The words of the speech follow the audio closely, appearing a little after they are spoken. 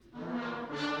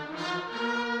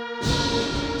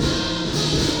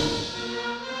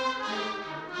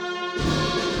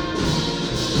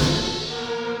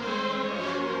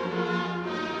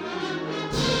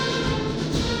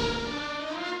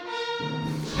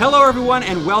Hello, everyone,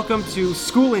 and welcome to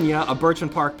Schoolin' Ya, a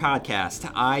Birchland Park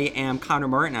podcast. I am Connor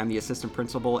Martin. I'm the assistant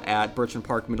principal at Birchland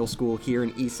Park Middle School here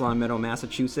in East Long Meadow,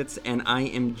 Massachusetts, and I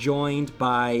am joined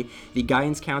by the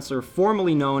guidance counselor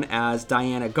formerly known as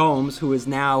Diana Gomes, who is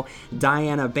now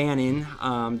Diana Bannon.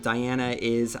 Diana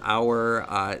is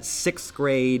our sixth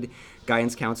grade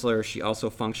guidance counselor. She also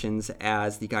functions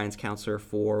as the guidance counselor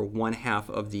for one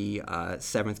half of the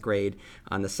seventh grade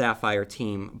on the Sapphire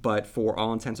team. But for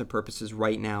all intents and purposes,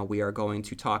 right now we are going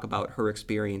to talk about her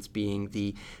experience being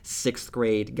the sixth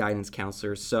grade guidance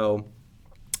counselor. So,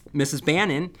 Mrs.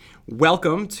 Bannon,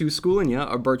 welcome to Schoolin' Ya,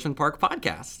 a Birchland Park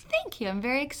podcast. Thank you. I'm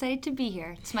very excited to be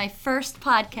here. It's my first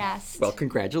podcast. Well,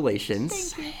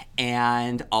 congratulations. Thank you.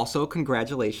 And also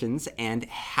congratulations and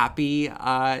happy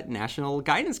National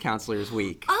Guidance Counselors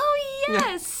Week. Oh,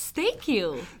 yes. Thank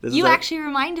you. You actually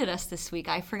reminded us this week.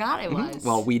 I forgot it was.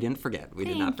 Well, we didn't forget. We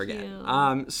did not forget.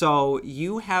 So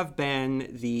you have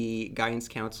been the guidance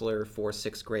counselor for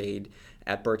sixth grade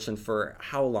at Birchland for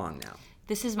how long now?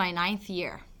 This is my 9th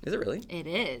year. Is it really? It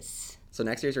is. So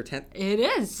next year's your 10th? It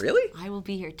is. Really? I will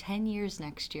be here 10 years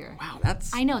next year. Wow,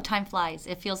 that's... I know, time flies.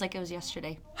 It feels like it was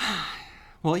yesterday.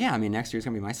 Well, yeah, I mean, next year's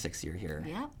going to be my 6th year here.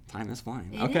 Yeah. Time is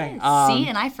flying. It okay. is. See,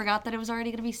 and I forgot that it was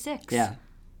already going to be 6. Yeah.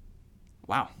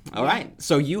 Wow. All right.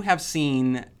 So you have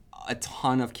seen a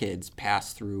ton of kids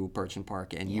pass through Birchland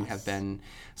Park, and you have been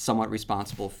somewhat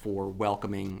responsible for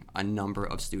welcoming a number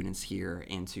of students here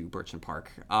into Birchland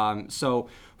Park. So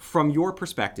from your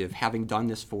perspective, having done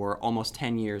this for almost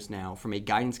 10 years now, from a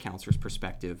guidance counselor's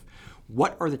perspective,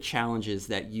 what are the challenges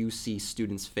that you see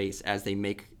students face as they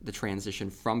make the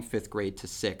transition from 5th grade to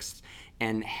 6th,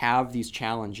 and have these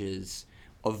challenges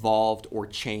evolved or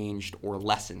changed or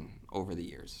lessened over the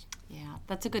years? Yeah,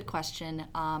 that's a good question.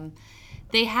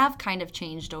 They have kind of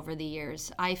changed over the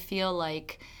years. I feel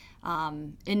like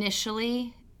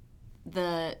initially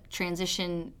the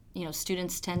transition,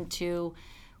 students tend to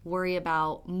worry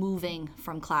about moving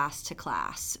from class to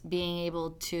class, being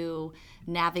able to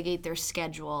navigate their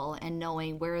schedule and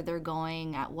knowing where they're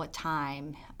going at what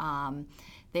time.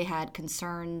 They had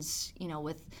concerns,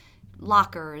 with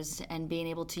lockers and being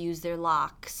able to use their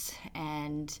locks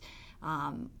and,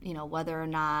 whether or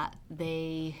not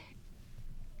they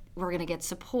were going to get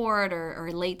support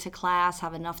or late to class,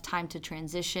 have enough time to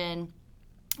transition.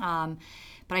 But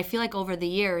I feel like over the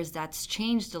years that's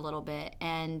changed a little bit.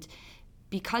 And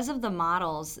because of the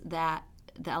models that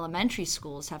the elementary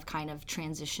schools have kind of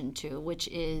transitioned to, which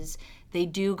is they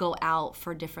do go out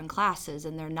for different classes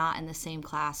and they're not in the same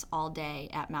class all day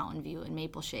at Mountain View and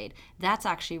Maple Shade. That's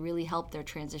actually really helped their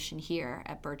transition here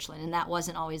at Birchland, and that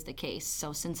wasn't always the case.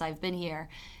 So since I've been here,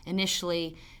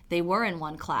 initially they were in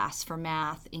one class for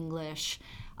math, English,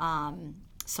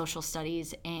 social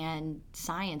studies, and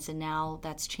science, and now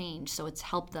that's changed. So it's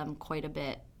helped them quite a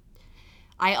bit.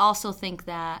 I also think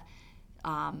that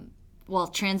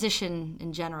transition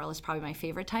in general is probably my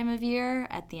favorite time of year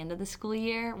at the end of the school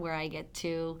year, where I get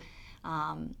to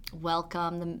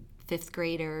welcome the 5th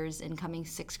graders, incoming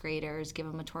 6th graders, give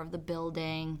them a tour of the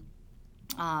building.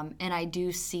 And I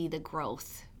do see the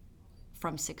growth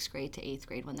from 6th grade to 8th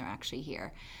grade when they're actually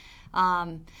here.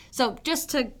 So just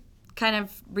to kind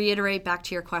of reiterate back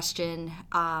to your question,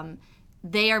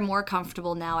 they are more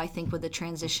comfortable now, I think, with the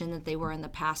transition that they were in the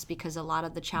past, because a lot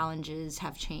of the challenges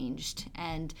have changed.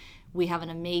 And we have an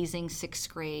amazing 6th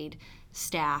grade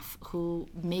staff who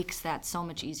makes that so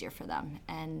much easier for them.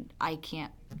 And I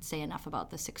can't say enough about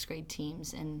the 6th grade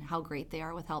teams and how great they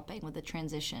are with helping with the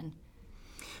transition.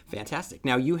 Fantastic.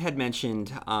 Now, you had mentioned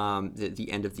the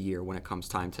end of the year when it comes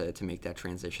time to make that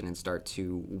transition and start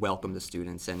to welcome the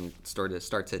students and start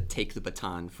to take the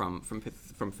baton from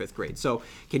 5th grade. So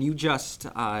can you just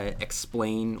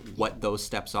explain what those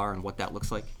steps are and what that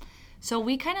looks like? So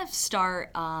we kind of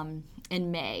start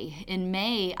in May. In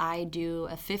May, I do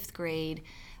a 5th grade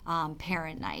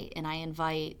parent night, and I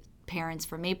invite parents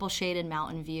from Maple Shade and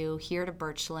Mountain View here to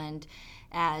Birchland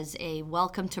as a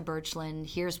welcome to Birchland.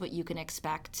 Here's what you can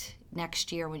expect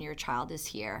next year when your child is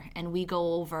here. And we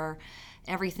go over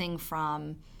everything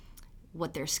from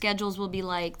what their schedules will be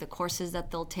like, the courses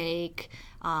that they'll take,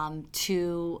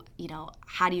 to,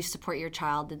 how do you support your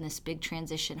child in this big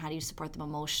transition? How do you support them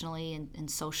emotionally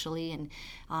and socially?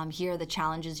 And here are the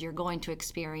challenges you're going to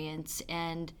experience,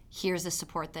 and here's the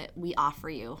support that we offer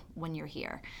you when you're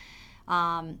here.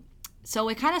 So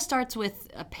it kind of starts with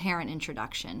a parent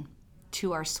introduction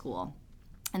to our school.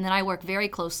 And then I work very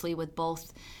closely with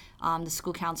both the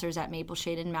school counselors at Maple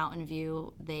Shade and Mountain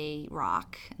View. They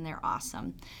rock, and they're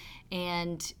awesome.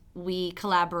 And we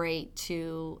collaborate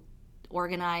to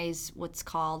organize what's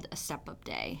called a step-up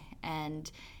day.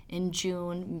 And in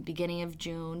June, beginning of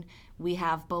June, we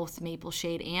have both Maple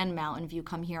Shade and Mountain View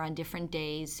come here on different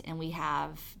days, and we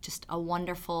have just a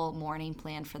wonderful morning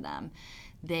planned for them.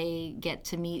 They get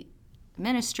to meet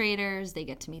administrators, they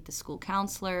get to meet the school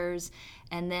counselors,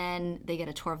 and then they get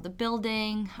a tour of the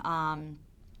building,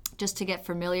 just to get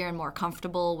familiar and more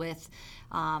comfortable with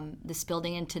this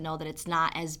building, and to know that it's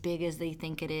not as big as they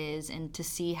think it is, and to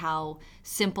see how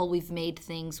simple we've made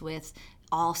things with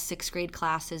all 6th grade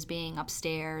classes being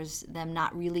upstairs, them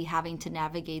not really having to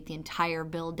navigate the entire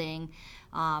building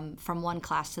from one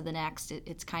class to the next.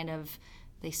 It's kind of,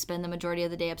 they spend the majority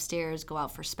of the day upstairs, go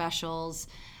out for specials.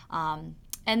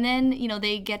 And then,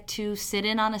 they get to sit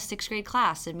in on a 6th grade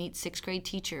class and meet 6th grade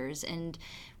teachers. And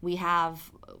we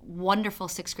have wonderful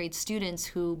 6th grade students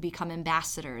who become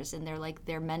ambassadors, and they're like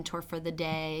their mentor for the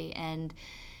day, and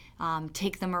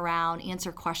take them around,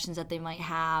 answer questions that they might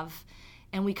have.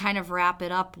 And we kind of wrap it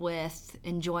up with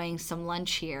enjoying some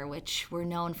lunch here, which we're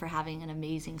known for having an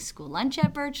amazing school lunch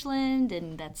at Birchland,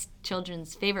 and that's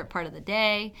children's favorite part of the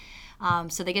day.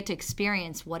 So they get to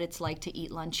experience what it's like to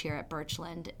eat lunch here at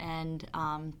Birchland, and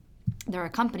they're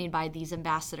accompanied by these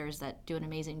ambassadors that do an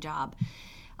amazing job.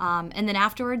 And then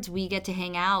afterwards, we get to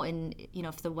hang out, and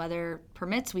if the weather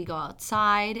permits, we go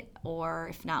outside, or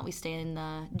if not, we stay in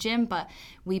the gym. But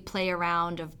we play a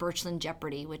round of Birchland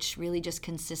Jeopardy, which really just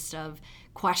consists of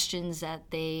questions that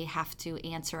they have to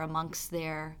answer amongst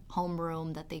their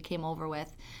homeroom that they came over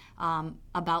with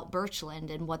about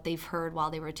Birchland and what they've heard while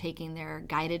they were taking their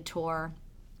guided tour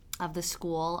of the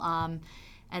school.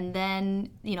 And then,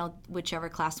 whichever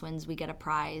class wins, we get a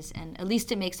prize. And at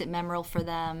least it makes it memorable for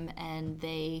them, and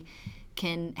they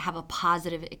can have a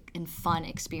positive and fun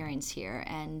experience here.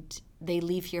 And they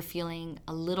leave here feeling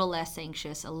a little less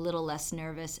anxious, a little less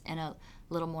nervous, and a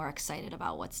little more excited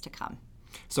about what's to come.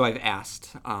 So I've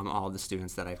asked all of the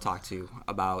students that I've talked to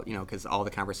about, because all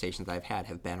the conversations I've had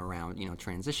have been around,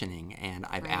 transitioning, and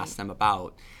I've asked them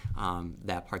about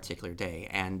that particular day,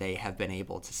 and they have been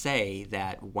able to say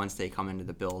that once they come into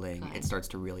the building, it starts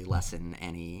to really lessen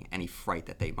any fright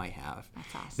that they might have.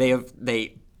 That's awesome.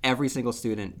 Every single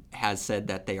student has said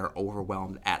that they are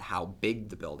overwhelmed at how big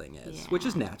the building is, which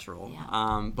is natural.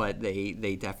 Yeah. But they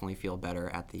definitely feel better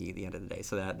at the end of the day.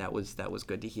 So that was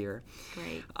good to hear.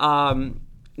 Great.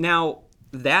 Now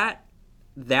that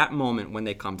moment when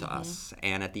they come to us,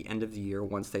 and at the end of the year,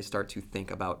 once they start to think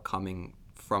about coming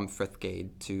from 5th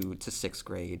grade to 6th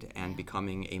grade and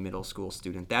becoming a middle school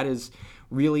student, that is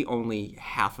really only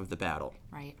half of the battle.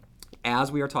 Right.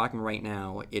 As we are talking right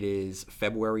now, it is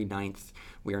February 9th.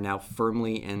 We are now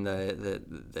firmly in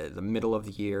the middle of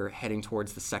the year, heading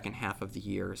towards the second half of the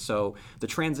year. So the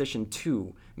transition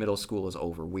to middle school is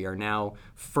over. We are now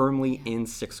firmly in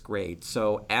 6th grade.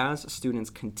 So as students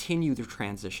continue their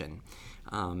transition,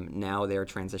 now they're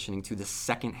transitioning to the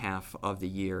second half of the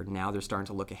year. Now they're starting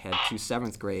to look ahead to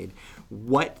 7th grade.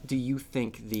 What do you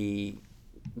think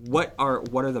what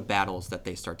are the battles that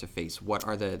they start to face? What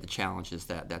are the challenges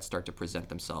that start to present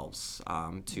themselves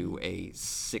to a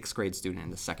 6th grade student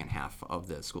in the second half of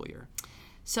the school year?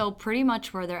 So pretty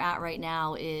much where they're at right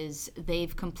now is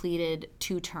they've completed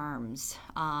 2 terms.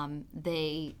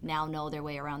 They now know their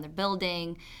way around the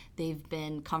building. They've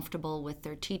been comfortable with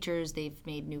their teachers. They've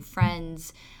made new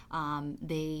friends.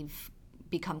 They've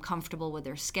become comfortable with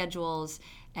their schedules,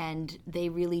 and they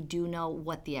really do know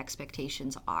what the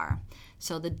expectations are.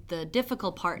 So the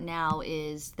difficult part now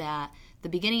is that the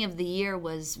beginning of the year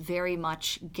was very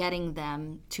much getting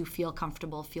them to feel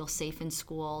comfortable, feel safe in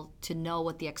school, to know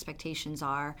what the expectations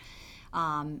are.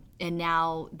 And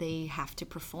now they have to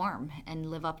perform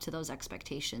and live up to those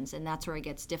expectations, and that's where it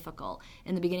gets difficult.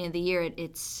 In the beginning of the year,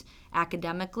 it's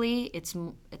academically, it's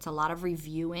a lot of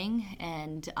reviewing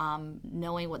and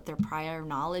knowing what their prior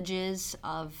knowledge is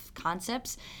of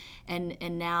concepts, and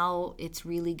now it's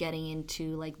really getting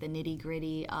into like the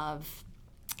nitty-gritty of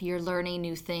you're learning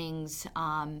new things,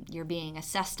 you're being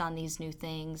assessed on these new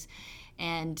things,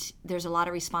 and there's a lot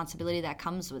of responsibility that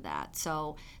comes with that.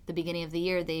 So the beginning of the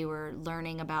year, they were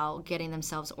learning about getting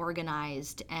themselves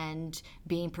organized and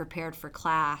being prepared for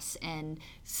class and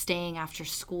staying after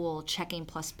school, checking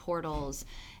plus portals,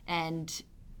 and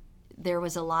there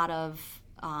was a lot of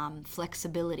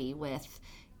flexibility with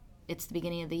it's the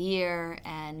beginning of the year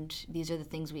and these are the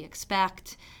things we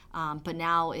expect, but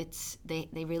now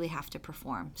they really have to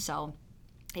perform. So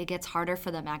It gets harder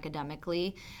for them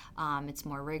academically. It's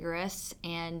more rigorous.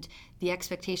 And the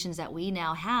expectations that we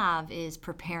now have is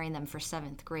preparing them for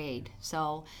 7th grade.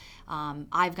 So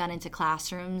I've gone into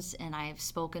classrooms and I've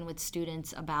spoken with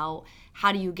students about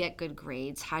how do you get good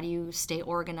grades? How do you stay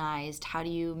organized? How do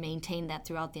you maintain that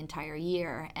throughout the entire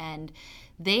year? And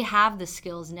they have the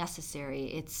skills necessary.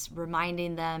 It's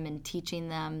reminding them and teaching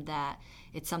them that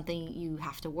it's something you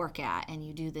have to work at, and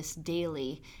you do this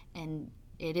daily, and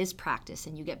it is practice,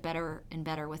 and you get better and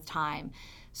better with time.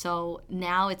 So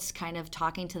now it's kind of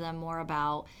talking to them more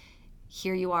about,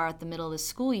 here you are at the middle of the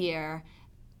school year,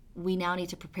 we now need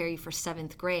to prepare you for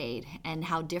 7th grade and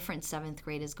how different 7th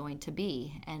grade is going to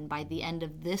be. And by the end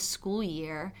of this school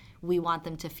year, we want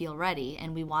them to feel ready,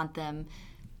 and we want them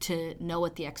to know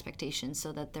what the expectations,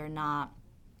 so that they're not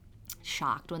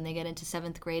shocked when they get into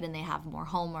 7th grade and they have more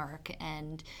homework,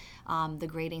 and the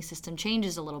grading system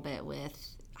changes a little bit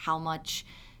with how much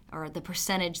or the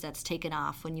percentage that's taken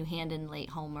off when you hand in late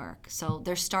homework. So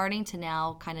they're starting to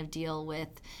now kind of deal with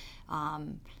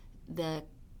the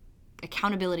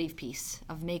accountability piece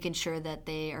of making sure that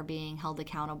they are being held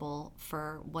accountable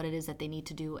for what it is that they need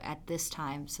to do at this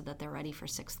time so that they're ready for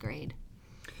 6th grade.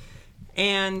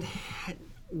 And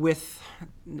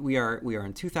we are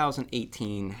in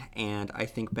 2018, and I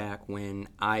think back when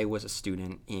I was a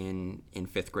student in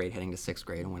 5th grade heading to 6th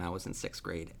grade, and when I was in 6th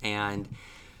grade, and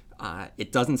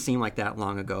it doesn't seem like that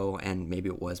long ago, and maybe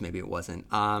it was, maybe it wasn't,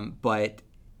 but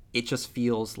it just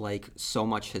feels like so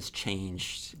much has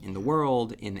changed in the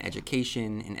world, in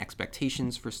education, in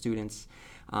expectations for students,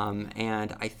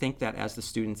 and I think that as the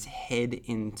students head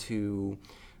into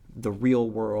the real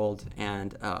world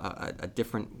and a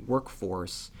different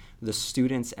workforce, the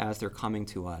students, as they're coming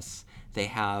to us, they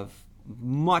have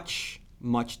much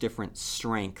different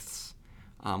strengths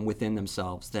within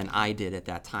themselves than I did at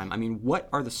that time. I mean, what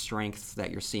are the strengths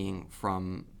that you're seeing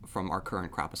from our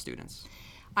current crop of students?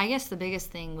 I guess the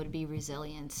biggest thing would be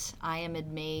resilience. I am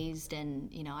amazed, and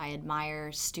I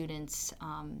admire students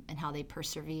and how they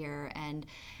persevere, and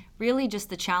really just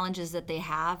the challenges that they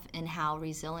have and how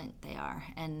resilient they are,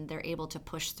 and they're able to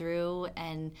push through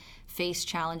and face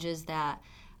challenges that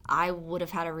I would have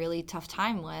had a really tough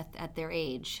time with at their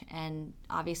age. And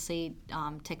obviously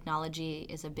technology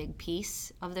is a big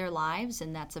piece of their lives,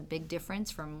 and that's a big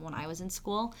difference from when I was in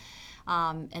school,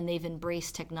 and they've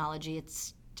embraced technology.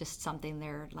 It's just something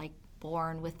they're like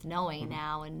born with knowing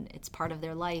now, and it's part of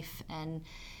their life, and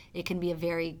it can be a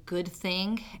very good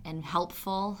thing and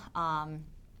helpful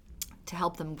to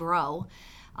help them grow,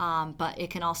 but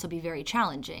it can also be very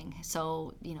challenging.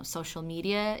 So social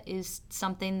media is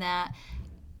something that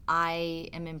I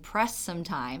am impressed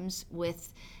sometimes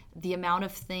with, the amount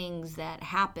of things that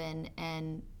happen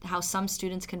and how some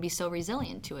students can be so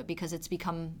resilient to it, because it's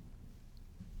become,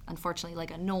 unfortunately,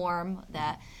 like a norm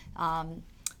that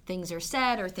things are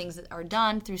said or things that are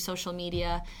done through social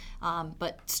media,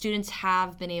 but students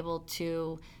have been able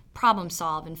to problem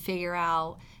solve and figure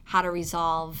out how to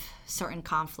resolve certain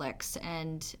conflicts.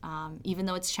 And even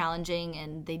though it's challenging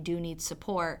and they do need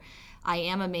support, I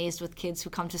am amazed with kids who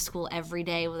come to school every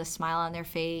day with a smile on their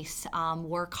face,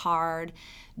 work hard,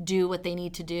 do what they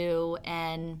need to do,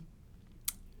 and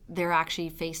they're actually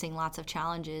facing lots of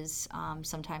challenges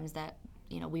sometimes that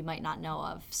we might not know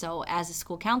of. So as a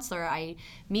school counselor, I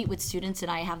meet with students,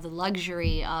 and I have the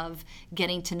luxury of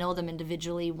getting to know them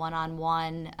individually,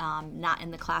 one-on-one, not in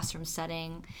the classroom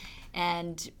setting.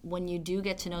 And when you do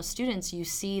get to know students, you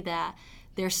see that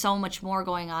there's so much more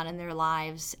going on in their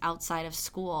lives outside of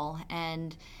school,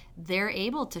 and they're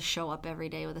able to show up every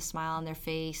day with a smile on their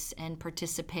face and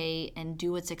participate and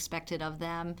do what's expected of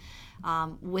them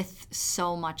with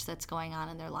so much that's going on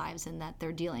in their lives and that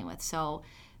they're dealing with. So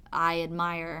I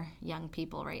admire young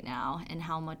people right now and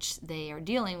how much they are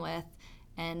dealing with,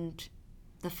 and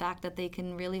the fact that they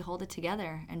can really hold it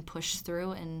together and push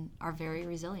through and are very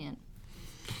resilient.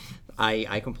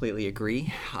 I completely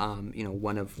agree.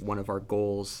 One of our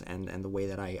goals and the way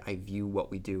that I view what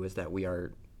we do is that we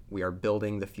are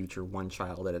building the future one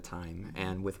child at a time.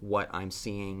 And with what I'm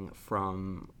seeing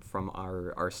from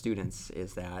our students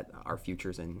is that our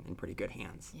future's in pretty good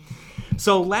hands. Yeah.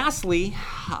 So lastly,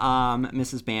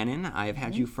 Mrs. Bannon, I've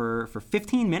had you for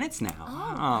 15 minutes now.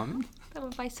 Oh, that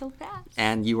went by so fast.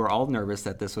 And you were all nervous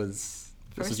that this is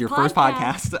your first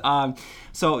podcast.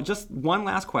 So just one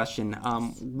last question.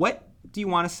 What do you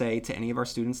want to say to any of our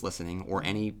students listening, or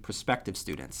any prospective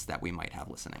students that we might have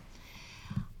listening?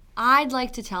 I'd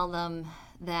like to tell them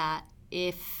that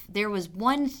if there was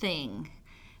one thing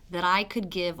that I could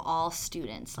give all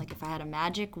students, like if I had a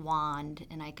magic wand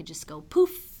and I could just go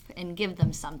poof and give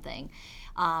them something,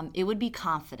 it would be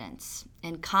confidence.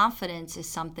 And confidence is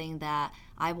something that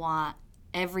I want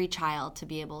every child to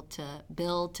be able to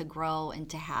build, to grow, and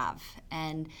to have.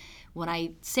 And when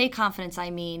I say confidence, I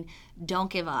mean don't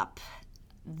give up.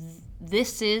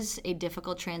 This is a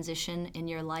difficult transition in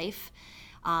your life,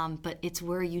 but it's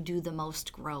where you do the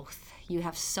most growth. You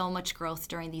have so much growth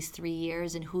during these 3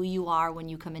 years, and who you are when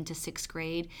you come into 6th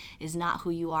grade is not who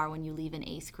you are when you leave in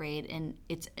 8th grade, and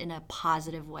it's in a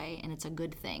positive way, and it's a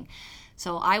good thing.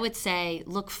 So I would say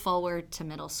look forward to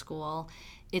middle school.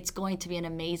 It's going to be an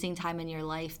amazing time in your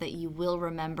life that you will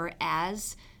remember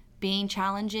as being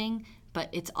challenging, but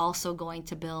it's also going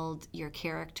to build your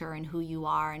character and who you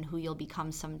are and who you'll become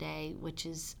someday, which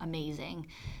is amazing.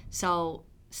 So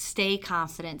stay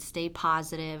confident, stay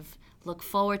positive, look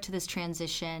forward to this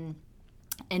transition,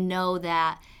 and know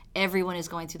that everyone is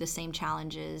going through the same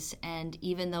challenges. And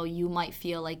even though you might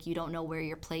feel like you don't know where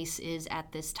your place is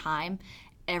at this time,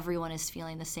 everyone is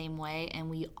feeling the same way,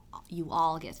 and you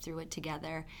all get through it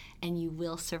together, and you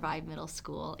will survive middle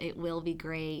school. It will be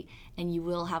great, and you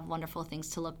will have wonderful things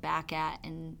to look back at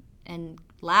and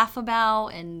laugh about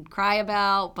and cry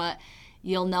about, but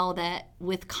you'll know that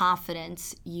with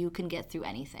confidence, you can get through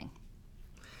anything.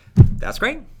 That's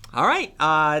great. All right.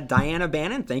 Diana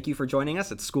Bannon, thank you for joining us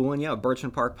at Schoolin' Ya, a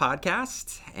Birchland Park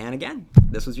podcast. And again,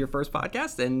 this was your first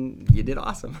podcast, and you did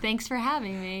awesome. Thanks for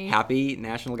having me. Happy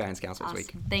National Guidance Counselors Awesome.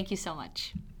 Week. Thank you so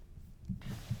much.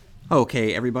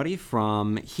 Okay, everybody,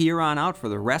 from here on out, for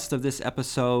the rest of this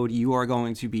episode, you are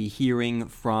going to be hearing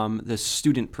from the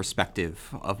student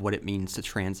perspective of what it means to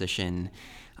transition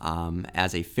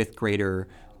as a 5th grader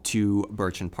to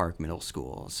Birchland Park Middle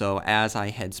School. So as I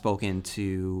had spoken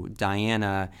to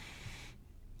Diana,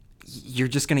 you're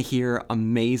just going to hear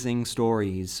amazing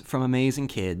stories from amazing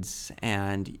kids,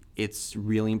 and it's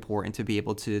really important to be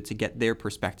able to get their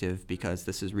perspective, because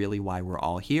this is really why we're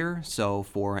all here. So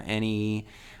for any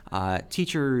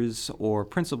teachers or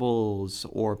principals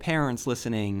or parents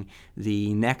listening,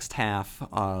 the next half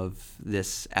of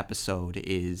this episode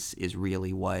is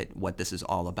really what this is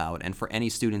all about. And for any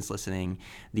students listening,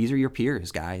 these are your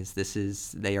peers, guys.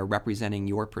 They are representing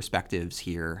your perspectives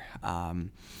here.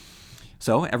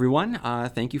 So everyone,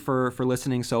 thank you for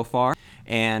listening so far,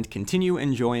 and continue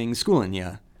enjoying Schoolin'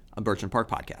 Ya, a Birchland Park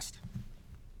podcast.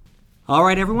 All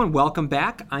right, everyone, welcome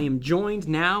back. I am joined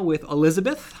now with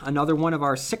Elizabeth, another one of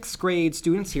our 6th grade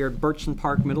students here at Birchland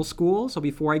Park Middle School. So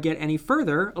before I get any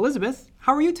further, Elizabeth,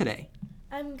 how are you today?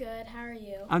 I'm good. How are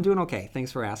you? I'm doing okay.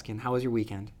 Thanks for asking. How was your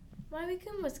weekend? My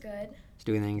weekend was good. Did you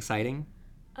do anything exciting?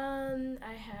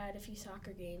 I had a few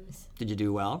soccer games. Did you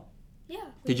do well? Yeah.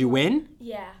 Did you win?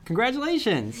 Yeah.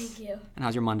 Congratulations. Thank you. And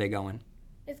how's your Monday going?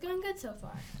 It's going good so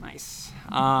far. Nice.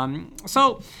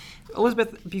 So,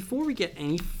 Elizabeth, before we get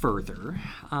any further,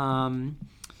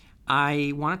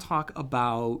 I want to talk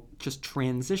about just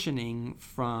transitioning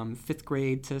from 5th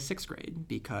grade to 6th grade,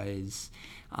 because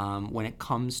when it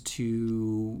comes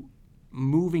to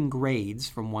moving grades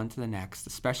from one to the next,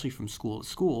 especially from school to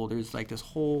school, there's like this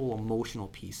whole emotional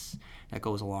piece that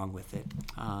goes along with it.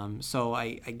 So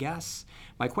I guess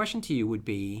my question to you would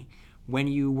be, when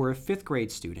you were a 5th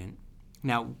grade student,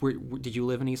 now, did you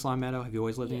live in East Long Meadow? Have you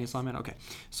always lived in East Long Meadow? Okay.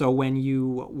 So when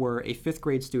you were a 5th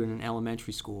grade student in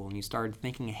elementary school and you started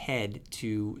thinking ahead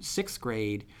to 6th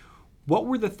grade, what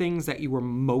were the things that you were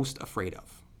most afraid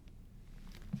of?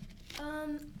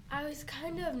 I was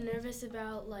kind of nervous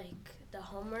about, the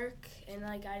homework, and,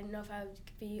 I didn't know if I would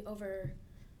be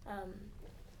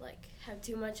have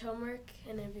too much homework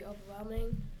and it'd be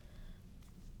overwhelming.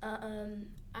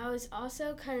 I was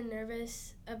also kind of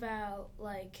nervous about,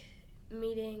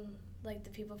 meeting the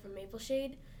people from Maple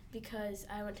Shade, because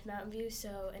I went to Mountain View,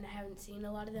 and I haven't seen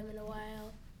a lot of them in a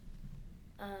while.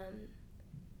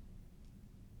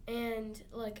 And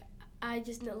I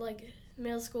just know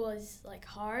middle school is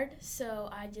hard, so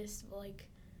I just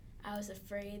I was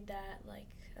afraid that I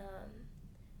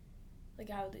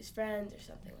would lose friends or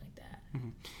something like that. Mm-hmm.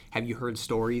 Have you heard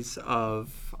stories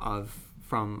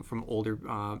from older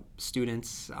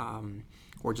students,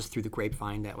 or just through the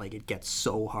grapevine, that it gets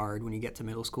so hard when you get to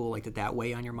middle school? Did that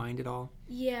weigh on your mind at all?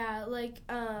 Yeah,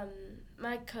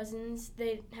 my cousins,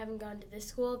 they haven't gone to this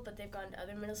school, but they've gone to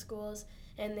other middle schools,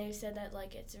 and they've said that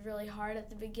it's really hard at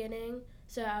the beginning,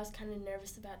 so I was kind of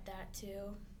nervous about that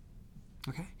too.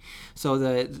 Okay. So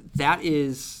that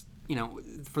is,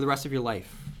 for the rest of your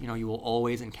life, you will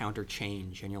always encounter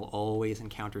change, and you'll always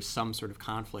encounter some sort of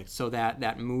conflict. So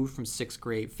that move from 5th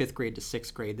grade to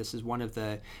 6th grade, this is one of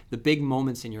the big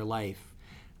moments in your life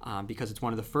because it's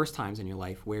one of the first times in your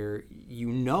life where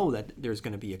you know that there's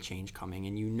going to be a change coming,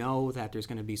 and you know that there's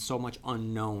going to be so much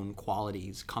unknown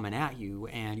qualities coming at you,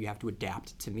 and you have to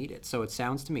adapt to meet it. So it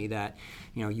sounds to me that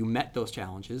you met those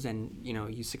challenges, and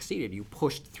you succeeded. You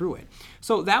pushed through it.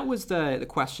 So that was the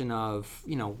question of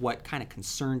what kind of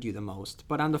concerned you the most.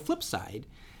 But on the flip side,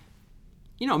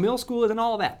 middle school isn't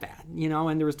all that bad,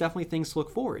 and there was definitely things to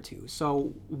look forward to.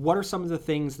 So what are some of the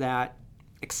things that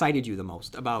excited you the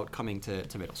most about coming to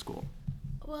middle school?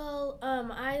 Well,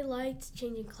 I liked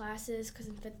changing classes because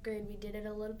in 5th grade we did it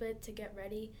a little bit to get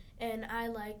ready, and I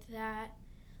liked that.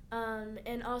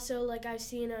 And also, like, I've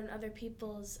seen on other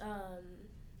people's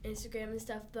Instagram and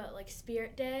stuff, but like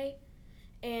Spirit Day,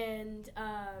 and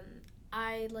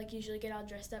I usually get all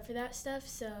dressed up for that stuff,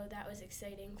 so that was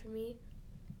exciting for me.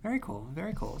 Very cool,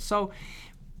 very cool. So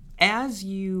as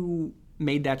you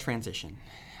made that transition,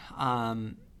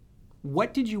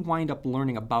 what did you wind up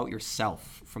learning about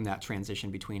yourself from that transition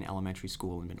between elementary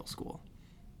school and middle school?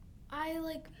 I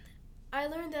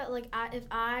learned that if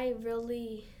I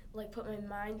really put my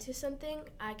mind to something,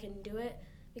 I can do it,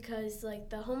 because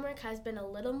the homework has been a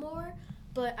little more,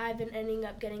 but I've been ending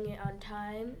up getting it on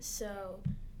time, so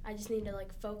I just need to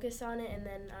focus on it, and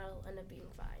then I'll end up being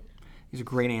fine. These are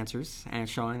great answers, and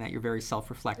it's showing that you're very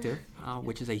self-reflective,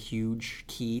 which is a huge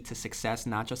key to success,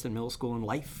 not just in middle school and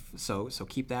life. So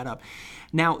keep that up.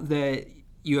 Now,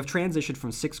 you have transitioned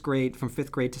from 5th grade to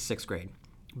 6th grade,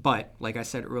 but like I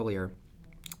said earlier,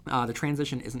 the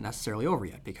transition isn't necessarily over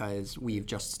yet, because we've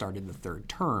just started the 3rd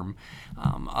term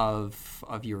of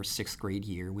your 6th grade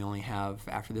year. We only have,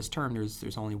 after this term,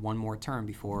 there's only one more term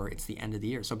before it's the end of the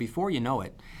year. So before you know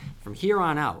it, from here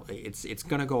on out, it's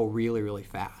going to go really, really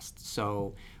fast.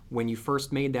 So when you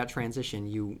first made that transition,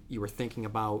 you were thinking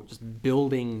about just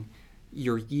building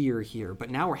your year here, but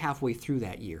now we're halfway through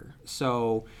that year.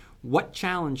 So what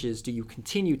challenges do you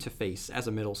continue to face as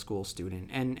a middle school student,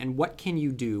 and what can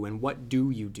you do, and what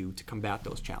do you do to combat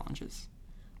those challenges?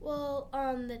 Well,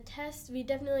 the tests, we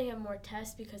definitely have more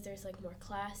tests because there's more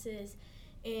classes,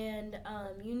 and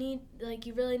you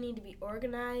really need to be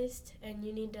organized, and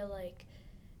you need to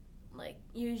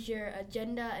use your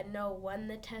agenda and know when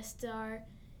the tests are.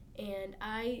 And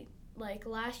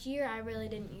last year I really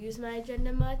didn't use my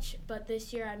agenda much, but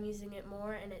this year I'm using it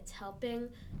more, and it's helping,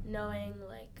 knowing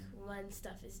when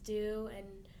stuff is due and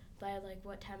by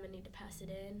what time I need to pass it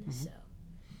in. Mm-hmm.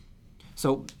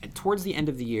 So towards the end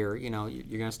of the year, you're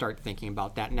going to start thinking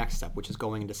about that next step, which is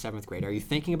going into 7th grade. Are you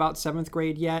thinking about 7th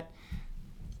grade yet?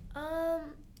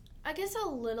 I guess a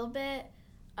little bit.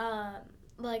 I'm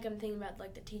thinking about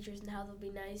the teachers and how they'll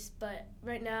be nice, but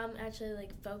right now I'm actually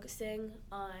focusing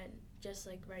on just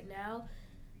right now,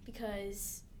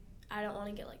 because I don't want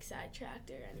to get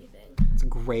sidetracked or anything. It's a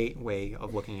great way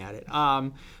of looking at it.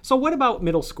 So what about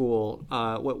middle school?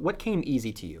 What came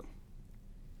easy to you?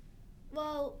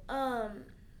 Well,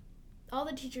 all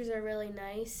the teachers are really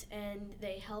nice, and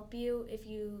they help you if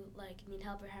you need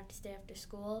help or have to stay after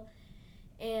school.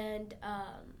 And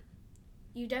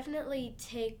you definitely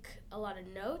take a lot of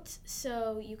notes,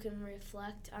 so you can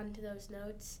reflect onto those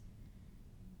notes.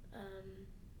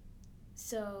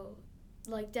 So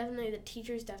definitely the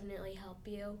teachers definitely help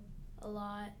you a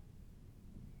lot.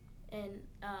 And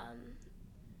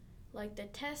the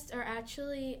tests are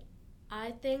actually,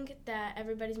 I think that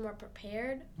everybody's more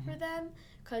prepared for them,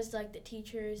 because the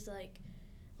teachers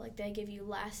they give you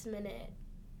last minute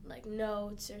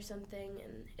notes or something,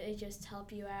 and they just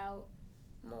help you out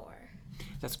more.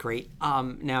 That's great.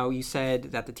 Now, you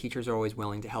said that the teachers are always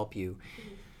willing to help you.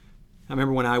 Mm-hmm. I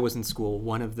remember when I was in school,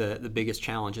 one of the biggest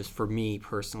challenges for me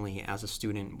personally as a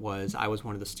student was I was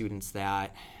one of the students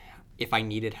that if I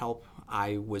needed help,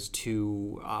 I was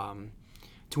too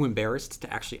embarrassed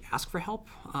to actually ask for help.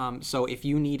 So if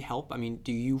you need help,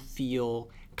 do you feel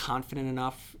confident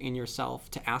enough in yourself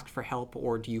to ask for help,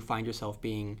 or do you find yourself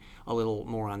being a little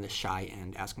more on the shy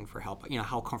end, asking for help?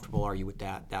 How comfortable are you with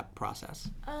that process?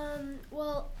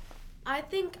 Well, I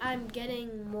think I'm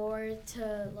getting more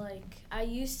to I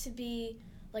used to be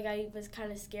I was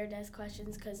kind of scared to ask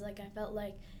questions, because I felt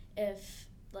if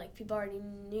people already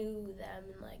knew them,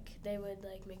 and they would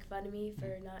make fun of me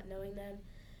for not knowing them.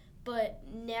 But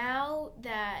now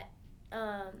that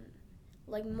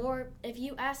more, if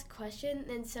you ask a question,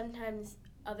 then sometimes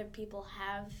other people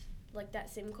have that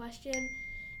same question,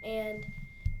 and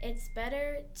it's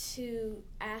better to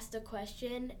ask the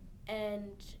question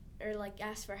or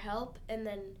ask for help and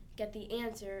then get the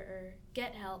answer or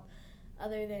get help,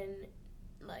 other than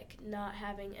not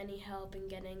having any help and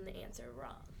getting the answer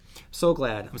wrong. So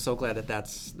glad. I'm so glad that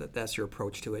that's your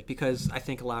approach to it, because I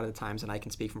think a lot of the times, and I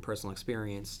can speak from personal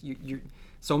experience, you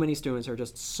so many students are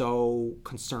just so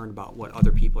concerned about what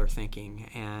other people are thinking,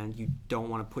 and you don't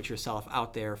want to put yourself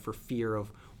out there for fear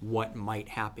of what might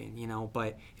happen,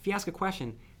 But if you ask a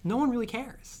question, no one really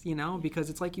cares,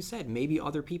 because it's like you said, maybe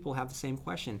other people have the same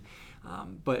question.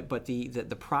 But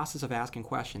the process of asking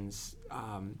questions,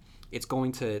 it's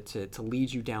going to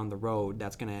lead you down the road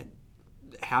that's going to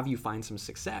have you find some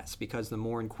success, because the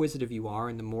more inquisitive you are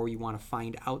and the more you want to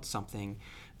find out something,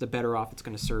 the better off it's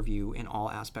going to serve you in all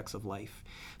aspects of life.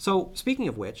 So speaking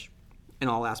of which, in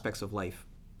all aspects of life,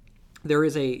 there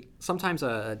is sometimes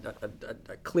a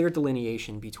clear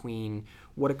delineation between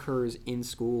what occurs in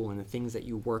school and the things that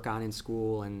you work on in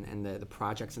school, and the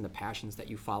projects and the passions that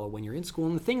you follow when you're in school,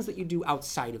 and the things that you do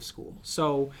outside of school.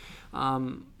 So,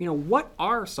 what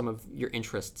are some of your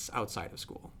interests outside of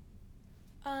school?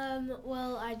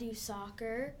 Well, I do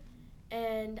soccer,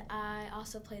 and I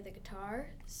also play the guitar,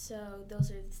 so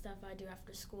those are the stuff I do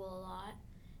after school a lot.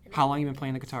 And How long have you been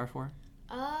playing the guitar for?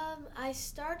 I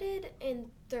started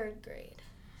in 3rd grade,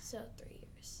 so 3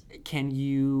 years. Can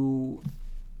you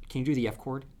do the F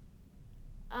chord?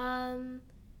 I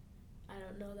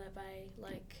don't know that by,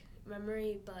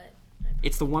 memory, but...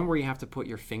 It's the one where you have to put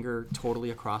your finger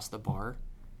totally across the bar.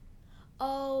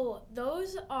 Oh,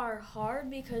 those are hard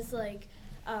because,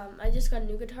 I just got a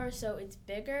new guitar, so it's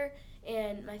bigger,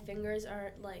 and my fingers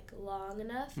aren't, long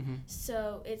enough. Mm-hmm.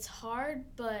 So it's hard,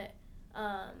 but,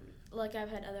 I've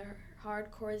had other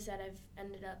hard chords that I've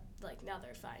ended up, now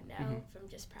they're fine now from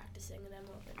just practicing them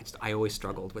over. I always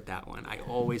struggled with that one. I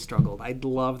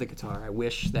love the guitar. I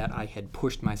wish that I had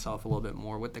pushed myself a little bit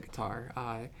more with the guitar.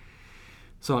 I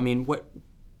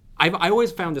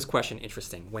always found this question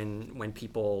interesting when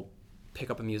people pick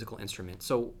up a musical instrument.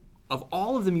 So, of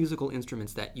all of the musical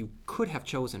instruments that you could have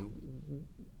chosen,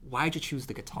 why'd you choose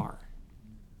the guitar?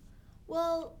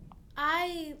 Well,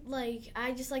 I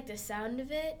just like the sound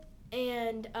of it,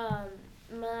 and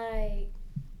my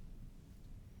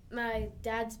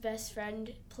dad's best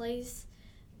friend plays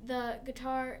the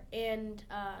guitar, and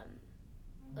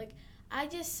I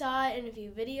just saw it in a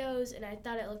few videos, and I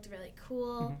thought it looked really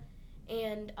cool,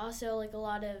 and also a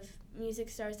lot of music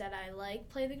stars that I like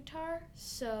play the guitar,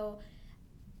 so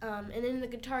and in the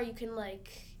guitar you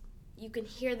can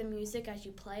hear the music as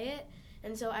you play it,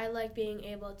 and so I like being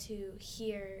able to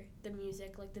hear the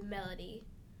music, the melody,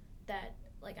 that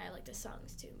I like the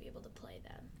songs too, and be able to play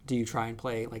them. Do you try and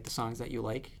play the songs that you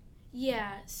like?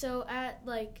 Yeah, so at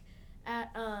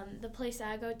the place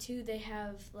I go to, they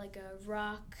have a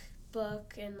rock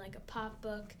book and a pop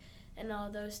book and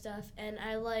all those stuff, and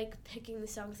I like picking the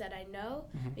songs that I know,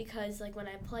 because when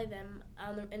I play them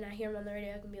and I hear them on the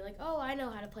radio, I can be like, oh, I know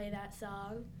how to play that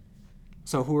song.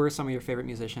 So who are some of your favorite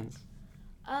musicians?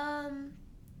 I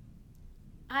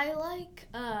like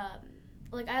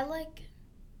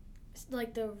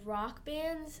the rock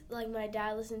bands my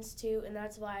dad listens to, and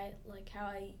that's why how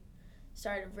I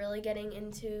started really getting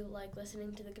into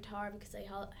listening to the guitar, because they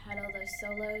had all those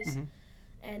solos.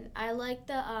 And I like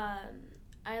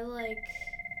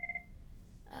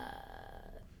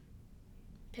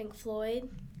Pink Floyd,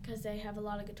 because they have a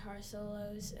lot of guitar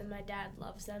solos, and my dad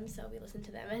loves them, so we listen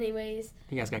to them anyways.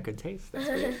 You guys got good taste. That's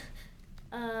great.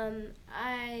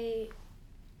 I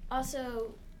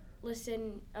also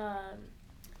listen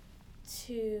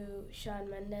to Shawn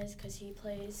Mendes, because he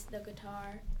plays the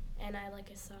guitar, and I like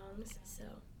his songs, so.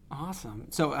 Awesome.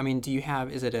 So, do you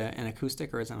have, is it an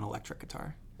acoustic or is it an electric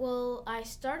guitar? Well, I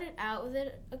started out with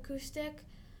an acoustic,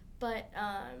 but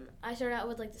I started out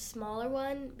with the smaller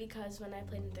one, because when I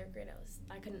played in 3rd grade,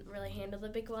 I couldn't really handle the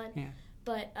big one. Yeah.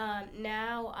 But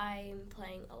now I'm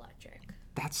playing electric.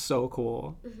 That's so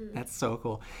cool. That's so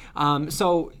cool.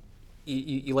 So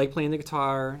you like playing the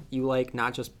guitar. You like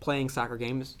not just playing soccer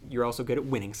games. You're also good at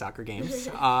winning soccer games.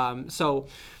 So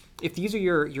if these are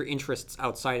your interests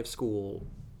outside of school,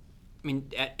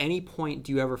 at any point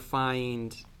do you ever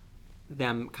find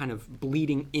them kind of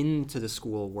bleeding into the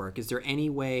school work? Is there any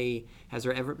way, has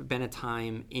there ever been a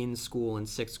time in school in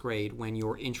 6th grade when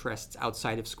your interests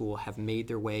outside of school have made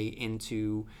their way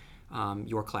into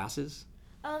your classes?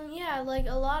 Yeah, a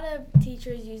lot of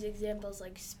teachers use examples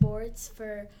like sports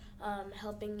for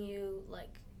helping you,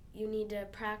 you need to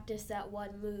practice that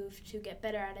one move to get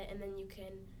better at it, and then you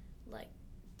can,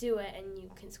 do it, and you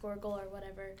can score a goal or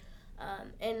whatever.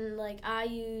 And, I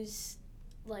use,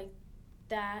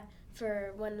 that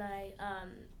for when I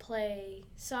play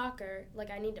soccer.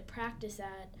 I need to practice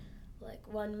that,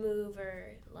 one move,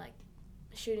 or,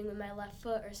 shooting with my left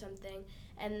foot or something.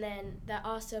 And then that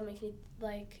also makes me,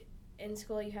 in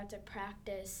school you have to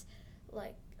practice,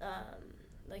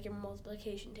 like your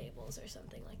multiplication tables or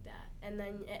something like that. And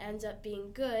then it ends up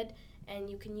being good, and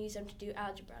you can use them to do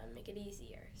algebra and make it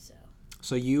easier.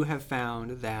 So you have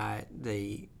found that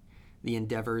the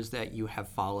endeavors that you have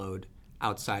followed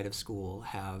outside of school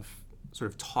have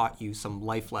sort of taught you some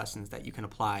life lessons that you can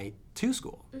apply to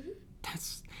school. Mm-hmm.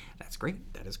 That's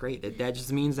great. That is great. That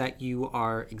just means that you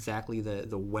are exactly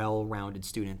the well-rounded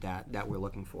student that we're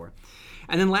looking for.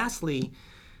 And then lastly,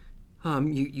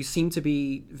 you seem to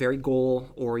be very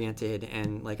goal-oriented,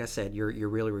 and like I said, you're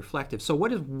really reflective. So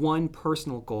what is one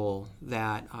personal goal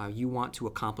that you want to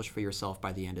accomplish for yourself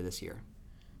by the end of this year?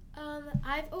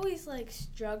 I've always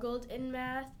struggled in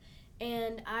math,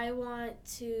 and I want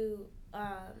to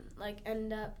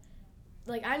end up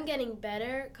I'm getting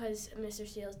better because Mr.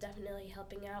 Steele is definitely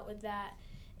helping out with that,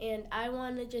 and I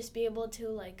want to just be able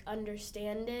to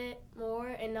understand it more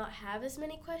and not have as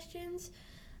many questions.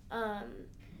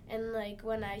 And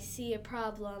when I see a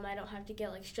problem, I don't have to get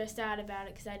stressed out about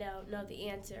it because I don't know the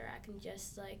answer. I can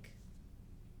just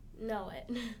know it.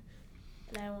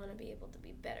 And I want to be able to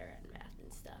be better at math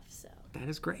and stuff. So that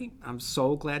is great. I'm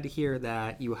so glad to hear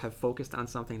that you have focused on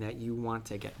something that you want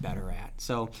to get better at.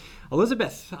 So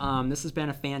Elizabeth, this has been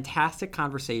a fantastic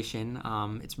conversation.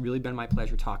 It's really been my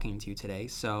pleasure talking to you today.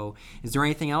 So is there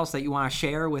anything else that you want to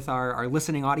share with our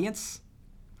listening audience?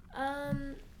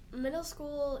 Middle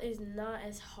school is not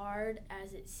as hard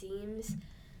as it seems.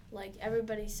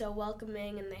 Everybody's so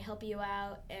welcoming and they help you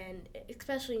out, and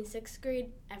especially in 6th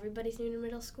grade, everybody's new to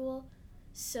middle school.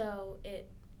 So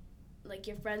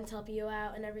your friends help you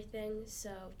out and everything, so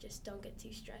just don't get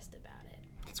too stressed about it.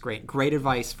 That's great. Great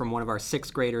advice from one of our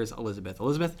 6th graders, Elizabeth.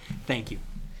 Elizabeth, thank you.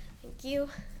 Thank you.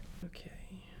 Okay.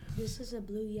 This is a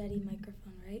Blue Yeti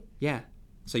microphone, right? Yeah.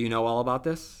 So you know all about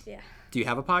this? Yeah. Do you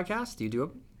have a podcast? Do you do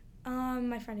it?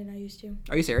 My friend and I used to.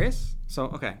 Are you serious? So,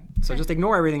 okay. So just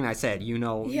ignore everything I said. You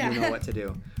know what to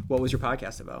do. What was your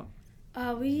podcast about?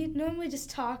 We normally just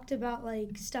talked about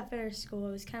stuff at our school.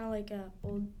 It was kind of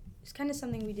it's kind of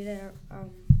something we did at our,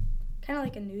 kind of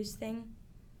like a news thing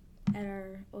at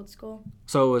our old school.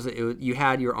 So you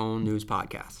had your own news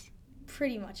podcast?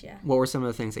 Pretty much, yeah. What were some of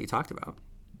the things that you talked about?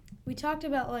 We talked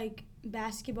about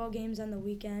basketball games on the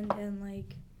weekend and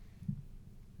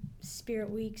spirit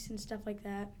weeks and stuff like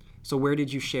that. So where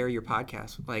did you share your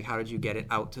podcast? How did you get it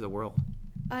out to the world?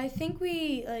 I think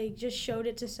we just showed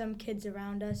it to some kids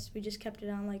around us. We just kept it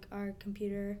on our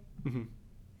computer, and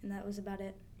that was about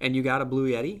it. And you got a Blue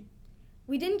Yeti?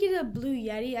 We didn't get a Blue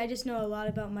Yeti. I just know a lot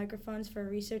about microphones for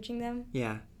researching them.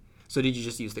 Yeah. So did you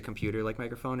just use the computer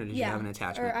microphone, or did you have an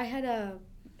attachment? Or I had a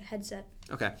headset.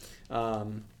 Okay.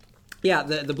 Yeah,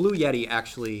 the Blue Yeti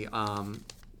actually,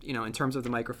 in terms of the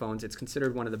microphones, it's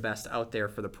considered one of the best out there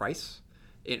for the price.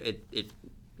 It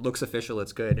looks official.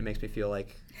 It's good. It makes me feel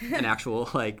like an actual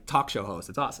talk show host.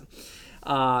 It's awesome.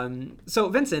 So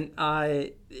Vincent,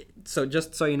 so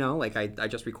just so you know, I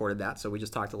just recorded that, so we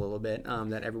just talked a little bit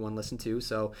that everyone listened to.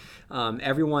 So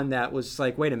everyone that was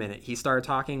wait a minute, he started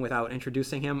talking without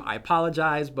introducing him, I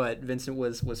apologize, but Vincent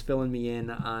was filling me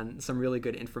in on some really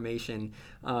good information.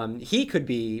 He could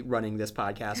be running this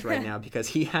podcast right now because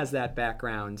he has that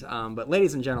background. But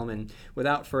ladies and gentlemen,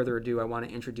 without further ado, I want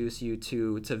to introduce you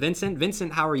to Vincent.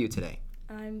 Vincent, how are you today?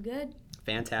 I'm good.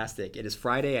 Fantastic. It is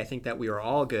Friday. I think that we are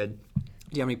all good.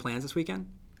 Do you have any plans this weekend?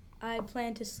 I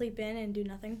plan to sleep in and do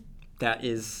nothing. That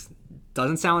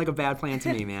doesn't sound like a bad plan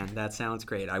to me, man. That sounds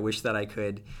great. I wish that I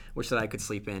could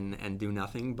sleep in and do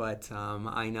nothing, but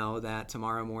I know that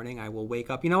tomorrow morning I will wake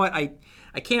up. You know what? I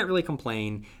can't really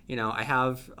complain. I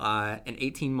have an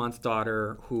 18-month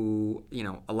daughter who,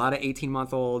 a lot of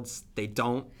 18-month-olds, they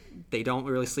don't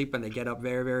really sleep and they get up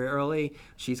very, very early.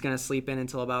 She's going to sleep in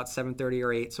until about 7:30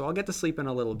 or 8, so I'll get to sleep in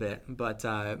a little bit, but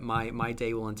my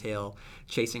day will entail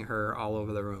chasing her all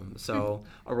over the room. So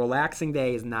a relaxing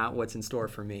day is not what's in store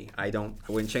for me. I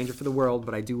wouldn't change it for the world,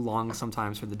 but I do long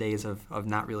sometimes for the days of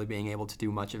not really being able to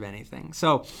do much of anything.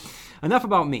 So enough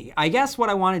about me. I guess what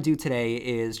I want to do today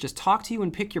is just talk to you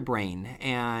and pick your brain.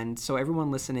 And so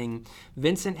everyone listening,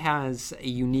 Vincent has a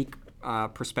unique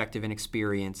perspective and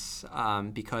experience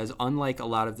because unlike a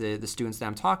lot of the students that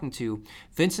I'm talking to,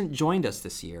 Vincent joined us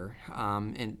this year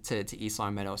to East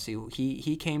Long Meadow. So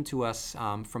he came to us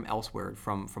from elsewhere,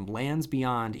 from lands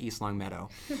beyond East Long Meadow.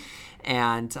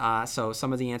 And so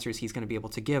some of the answers he's going to be able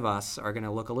to give us are going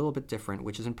to look a little bit different,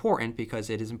 which is important because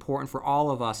it is important for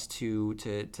all of us to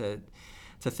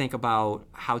think about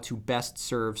how to best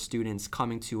serve students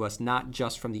coming to us, not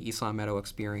just from the East Long Meadow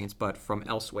experience, but from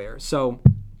elsewhere. So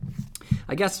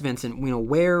I guess, Vincent,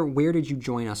 where did you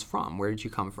join us from? Where did you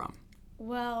come from?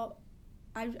 Well,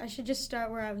 I should just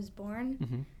start where I was born.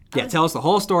 Mm-hmm. Yeah, tell us the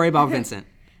whole story about Vincent.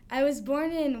 I was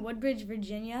born in Woodbridge,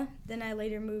 Virginia. Then I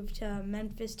later moved to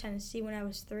Memphis, Tennessee when I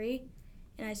was 3.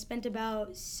 And I spent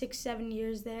about 6-7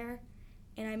 years there.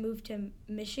 And I moved to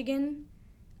Michigan,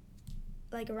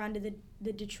 like around to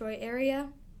the Detroit area.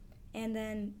 And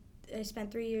then I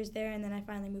spent 3 years there, and then I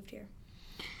finally moved here.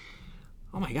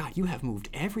 Oh my God, you have moved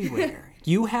everywhere.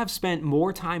 You have spent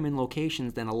more time in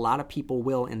locations than a lot of people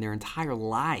will in their entire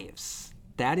lives.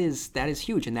 That is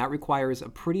huge, and that requires a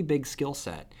pretty big skill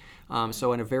set.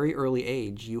 So at a very early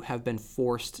age, you have been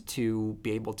forced to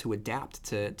be able to adapt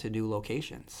to new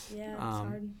locations. Yeah, it's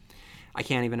hard. I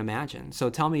can't even imagine. So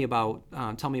tell me about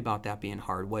that being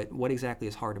hard. What exactly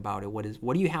is hard about it?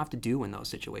 What do you have to do in those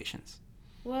situations?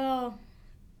 Well,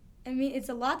 I mean, it's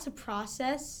a lot to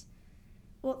process.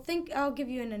 Well, I'll give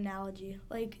you an analogy.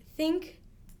 Like, think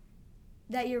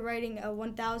that you're writing a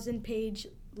 1,000-page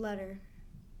letter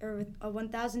or a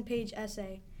 1,000-page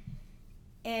essay,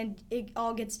 and it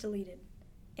all gets deleted.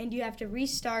 And you have to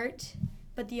restart,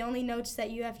 but the only notes that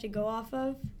you have to go off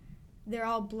of, they're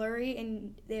all blurry,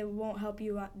 and they won't help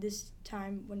you this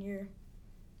time when you're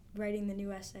writing the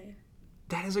new essay.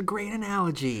 That is a great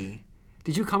analogy.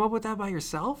 Did you come up with that by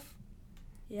yourself?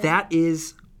 Yeah. That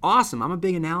is awesome. I'm a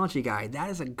big analogy guy. That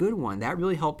is a good one. That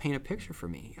really helped paint a picture for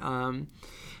me.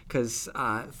 Because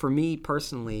for me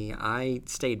personally, I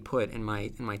stayed put in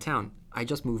my town. I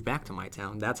just moved back to my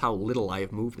town. That's how little I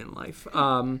have moved in life.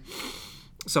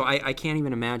 So I can't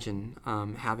even imagine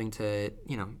having to,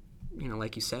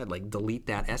 like you said, like delete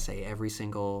that essay every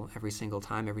single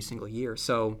time, every single year.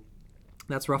 So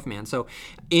that's rough, man. So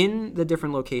in the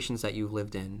different locations that you've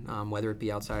lived in, whether it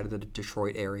be outside of the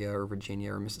Detroit area or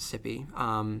Virginia or Mississippi,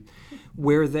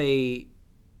 where they,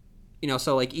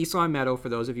 so like East Long Meadow, for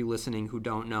those of you listening who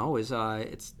don't know, is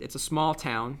it's a small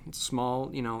town. It's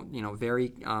small,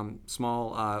 very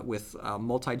small with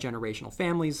multi-generational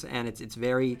families, and it's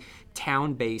very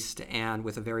town-based and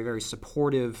with a very, very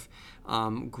supportive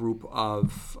group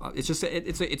of.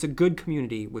 It's a good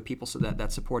community with people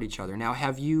that support each other. Now,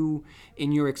 have you,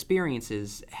 in your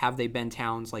experiences, have they been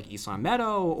towns like East Long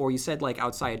Meadow, or you said like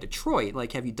outside of Detroit?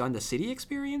 Like, have you done the city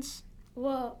experience?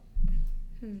 Well,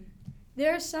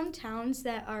 there are some towns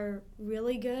that are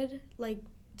really good, like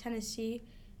Tennessee.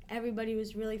 Everybody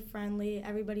was really friendly.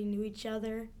 Everybody knew each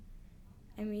other.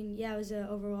 I mean, yeah, it was an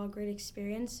overall great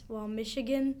experience. While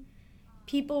Michigan,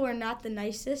 people were not the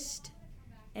nicest,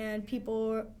 and people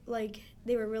were,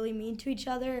 they were really mean to each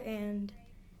other. And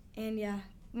yeah,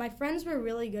 my friends were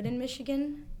really good in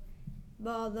Michigan,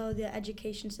 but although the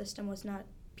education system was not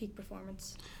peak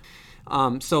performance.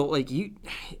 So like you,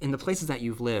 in the places that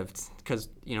you've lived, because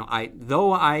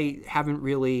I haven't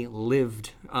really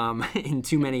lived in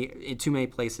too many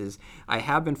places, I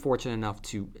have been fortunate enough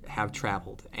to have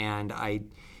traveled, and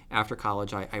after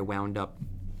college I wound up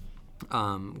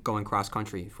going cross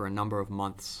country for a number of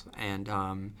months, and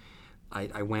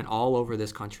I went all over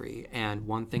this country, and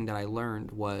one thing that I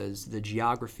learned was the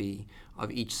geography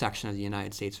of each section of the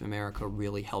United States of America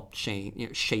really helped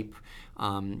shape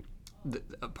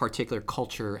a particular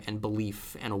culture and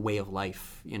belief and a way of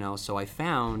life, So I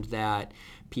found that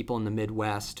people in the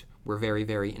Midwest were very,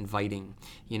 very inviting.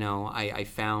 I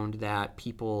found that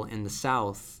people in the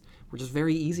South were just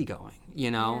very easygoing,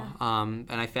 Yeah.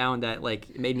 And I found that,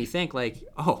 it made me think,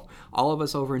 all of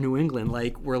us over in New England,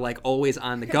 we're, always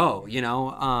on the go,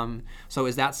 So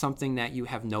is that something that you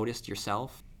have noticed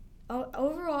yourself?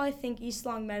 Overall, I think East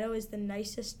Long Meadow is the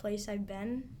nicest place I've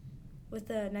been, with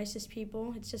the nicest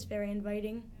people. It's just very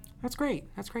inviting. That's great,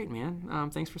 man.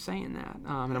 Thanks for saying that.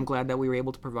 And I'm glad that we were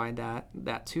able to provide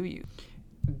that to you.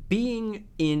 Being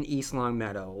in East Long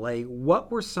Meadow,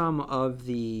 what were some of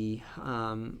the,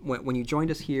 when you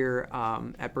joined us here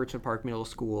at Birchland Park Middle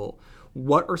School,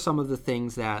 what are some of the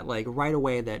things that, right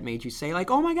away that made you say,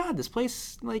 oh my God, this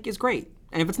place, is great?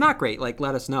 And if it's not great,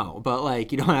 let us know.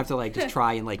 But, you don't have to, just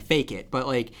try and, fake it.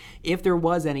 But, if there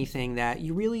was anything that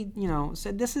you really,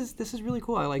 said, this is really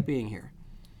cool, I like being here.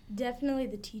 Definitely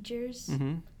the teachers.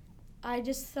 Mm-hmm. I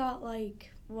just thought,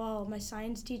 my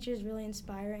science teacher is really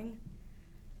inspiring.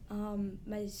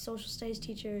 My social studies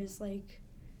teacher is,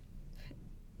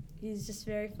 he's just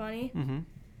very funny. Mm-hmm.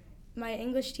 My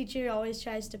English teacher always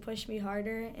tries to push me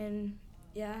harder. And,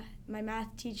 yeah, my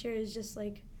math teacher is just,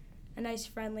 a nice,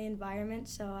 friendly environment.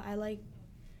 So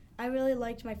I really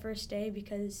liked my first day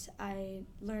because I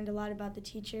learned a lot about the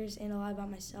teachers and a lot about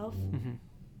myself, mm-hmm.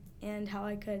 and how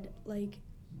I could,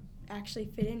 actually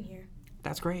fit in here.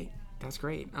 That's great.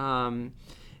 And,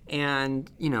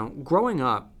 growing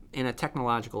up in a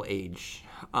technological age,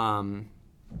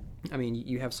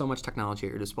 you have so much technology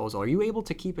at your disposal. Are you able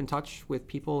to keep in touch with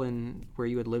people where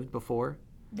you had lived before?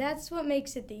 That's what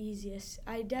makes it the easiest.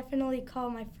 I definitely call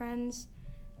my friends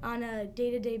on a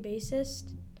day-to-day basis.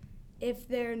 If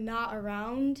they're not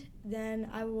around, then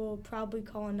I will probably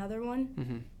call another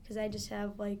one because I just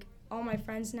have like all my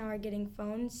friends now are getting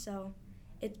phones, so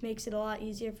it makes it a lot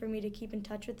easier for me to keep in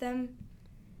touch with them.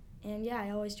 And yeah, I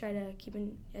always try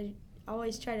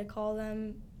to call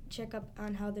them, check up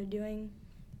on how they're doing,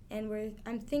 and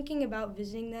I'm thinking about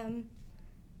visiting them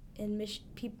in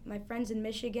my friends in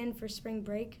Michigan for spring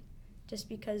break, just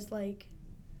because like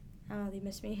I don't know, they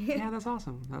miss me. Yeah, that's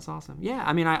awesome. Yeah,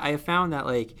 I mean, I have found that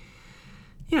like,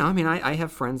 you know, I mean, I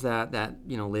have friends that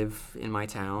you know live in my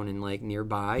town and like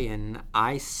nearby, and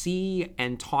I see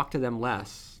and talk to them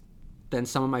less than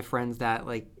some of my friends that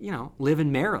like you know live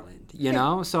in Maryland. You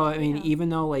know, so I mean, even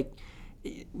though like,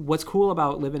 what's cool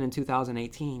about living in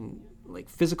 2018. Like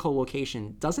physical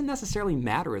location doesn't necessarily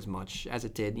matter as much as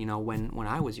it did, you know, when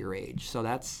I was your age. So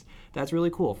that's really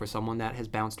cool for someone that has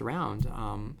bounced around,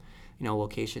 you know,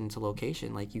 location to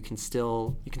location. Like you can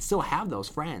still have those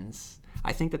friends.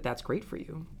 I think that's great for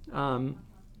you.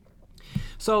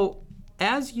 So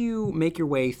as you make your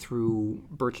way through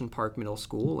Birchland Park Middle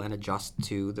School and adjust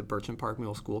to the Birchland Park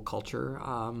Middle School culture,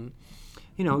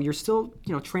 you know, you're still,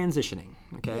 you know, transitioning,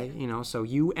 okay? Yeah. You know, so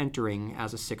you entering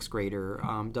as a sixth grader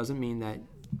doesn't mean that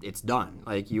it's done.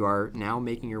 Like, you are now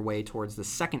making your way towards the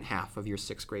second half of your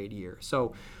sixth grade year.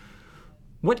 So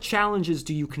what challenges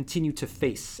do you continue to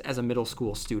face as a middle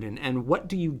school student, and what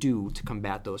do you do to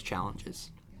combat those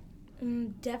challenges?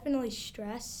 Definitely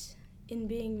stress and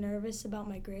being nervous about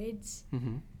my grades.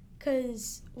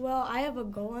 Because, well, I have a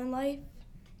goal in life.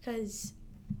 Because,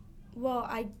 well,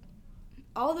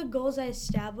 all the goals I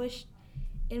established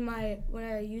in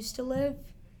where I used to live,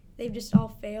 they've just all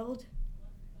failed.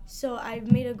 So I've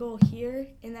made a goal here,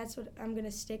 and that's what I'm going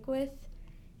to stick with.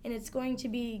 And it's going to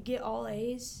be get all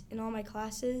A's in all my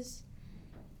classes,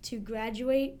 to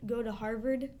graduate, go to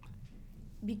Harvard,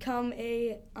 become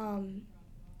a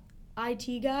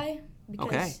IT guy,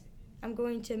 because I'm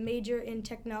going to major in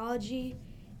technology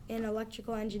and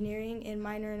electrical engineering and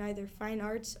minor in either fine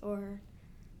arts or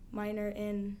minor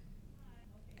in...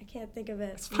 I can't think of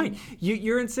it. It's fine.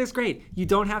 You're in sixth grade. You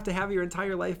don't have to have your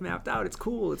entire life mapped out. It's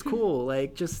cool.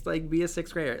 Like, just like be a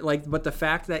sixth grader. Like, but the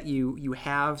fact that you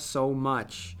have so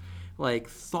much like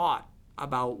thought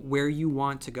about where you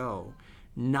want to go,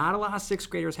 not a lot of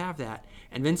sixth graders have that.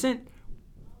 And Vincent,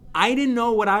 I didn't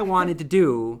know what I wanted to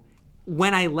do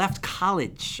when I left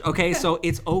college, okay? So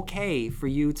it's okay for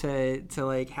you to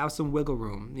like have some wiggle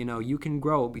room. You know, you can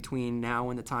grow between now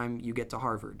and the time you get to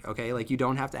Harvard, okay? Like, you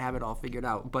don't have to have it all figured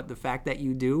out. But the fact that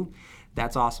you do,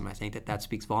 that's awesome. I think that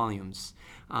speaks volumes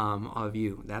of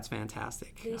you. That's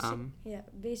fantastic.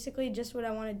 Basically just what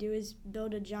I want to do is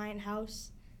build a giant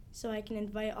house so I can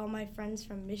invite all my friends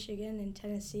from Michigan and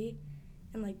Tennessee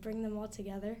and like bring them all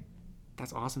together.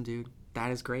 That's awesome, dude.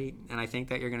 That is great, and I think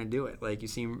that you're going to do it. Like, you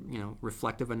seem, you know,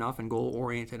 reflective enough and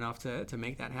goal-oriented enough to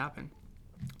make that happen.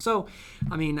 So,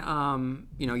 I mean,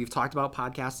 you know, you've talked about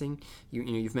podcasting.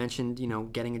 You've mentioned, you know,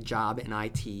 getting a job in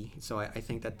IT. So I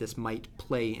think that this might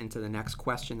play into the next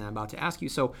question that I'm about to ask you.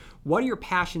 So what are your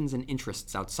passions and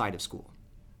interests outside of school?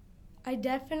 I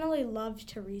definitely love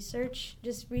to research.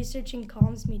 Just researching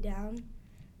calms me down.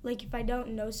 Like, if I don't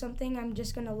know something, I'm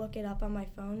just going to look it up on my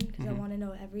phone because I want to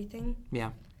know everything. Yeah.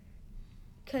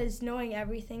 Because knowing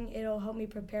everything, it'll help me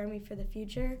prepare me for the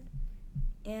future.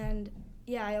 And,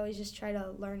 yeah, I always just try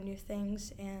to learn new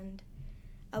things. And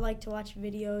I like to watch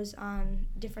videos on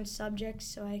different subjects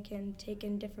so I can take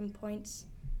in different points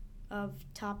of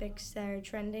topics that are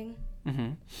trending.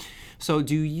 Mm-hmm. So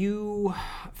do you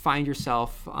find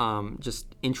yourself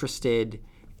just interested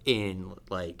in,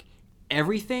 like,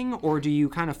 everything, or do you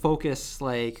kind of focus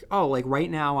like, oh, like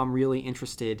right now I'm really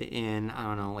interested in, I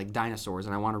don't know, like dinosaurs,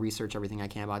 and I want to research everything I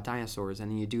can about dinosaurs, and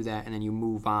then you do that and then you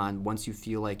move on once you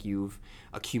feel like you've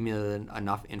accumulated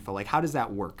enough info? Like, how does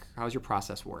that work? How does your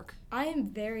process work? I am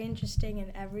very interested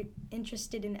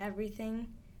in everything.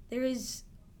 There was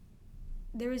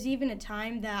even a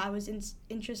time that I was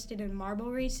interested in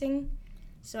marble racing,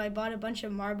 so I bought a bunch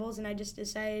of marbles and I just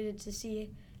decided to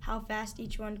see how fast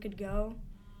each one could go.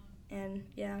 And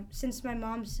yeah, since my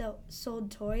mom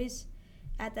sold toys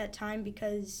at that time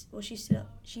because, well, she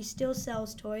still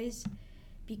sells toys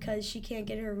because she can't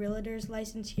get her realtor's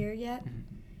license here yet.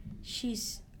 She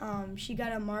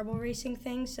got a marble racing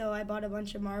thing, so I bought a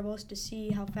bunch of marbles to see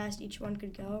how fast each one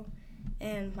could go.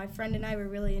 And my friend and I were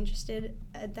really interested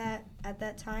at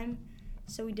that time,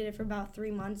 so we did it for about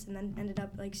 3 months and then ended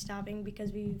up like stopping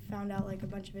because we found out like a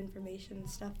bunch of information and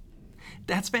stuff.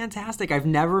 That's fantastic. I've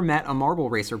never met a marble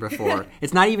racer before.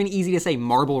 It's not even easy to say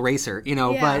marble racer,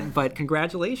 Yeah. but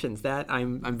congratulations. That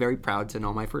I'm very proud to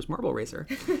know my first marble racer.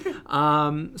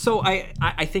 So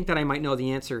I think that I might know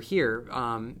the answer here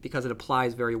because it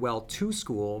applies very well to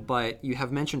school, but you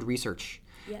have mentioned research.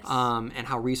 Yes. And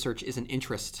how research is an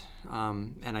interest,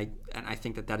 and I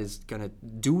think that is going to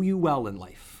do you well in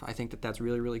life. I think that that's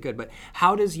really, really good. But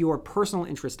how does your personal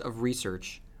interest of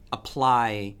research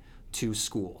apply to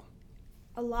school?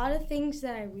 A lot of things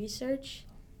that I research,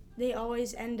 they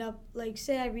always end up, like,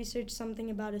 say I research something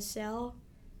about a cell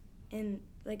in,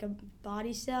 like, a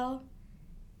body cell.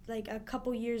 Like, a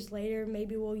couple years later,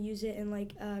 maybe we'll use it in,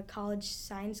 like, a college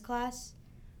science class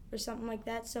or something like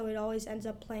that, so it always ends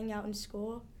up playing out in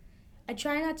school. I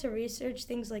try not to research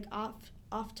things, like,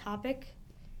 off topic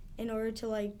in order to,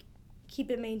 like, keep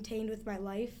it maintained with my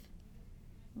life.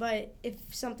 But if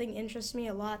something interests me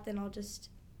a lot, then I'll just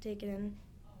take it in.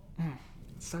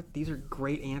 These are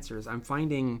great answers. I'm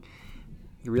finding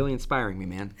you're really inspiring me,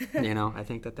 man. I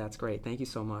think that that's great. Thank you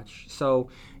so much. So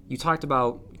you talked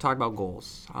about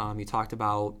goals. You talked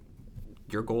about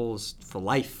your goals for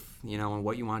life. And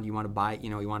what you want to buy,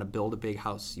 you want to build a big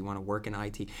house, you want to work in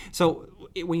IT. So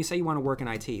when you say you want to work in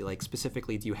IT, like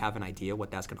specifically, do you have an idea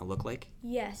what that's going to look like?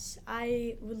 Yes,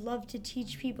 I would love to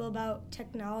teach people about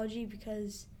technology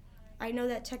because I know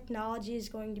that technology is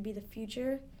going to be the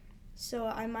future. So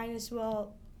I might as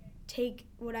well take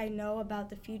what I know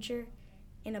about the future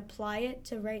and apply it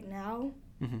to right now.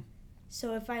 Mm-hmm.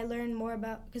 So if I learn more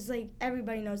about, because like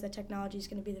everybody knows that technology is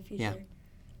going to be the future. Yeah.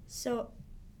 So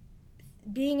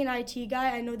being an IT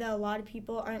guy, I know that a lot of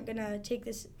people aren't going to take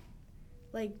this,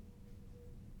 like,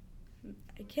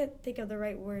 I can't think of the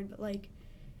right word, but like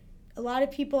a lot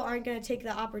of people aren't going to take the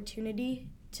opportunity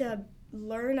to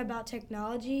learn about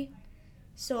technology.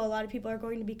 So a lot of people are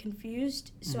going to be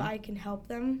confused, so I can help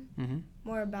them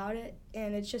more about it.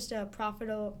 And it's just a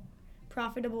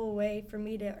profitable way for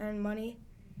me to earn money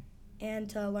and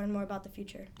to learn more about the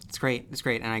future. It's great. It's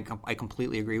great, and I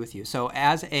completely agree with you. So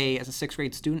as a sixth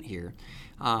grade student here,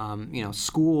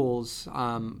 schools,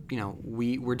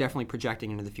 we're definitely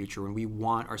projecting into the future, and we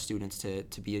want our students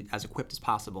to be as equipped as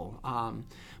possible.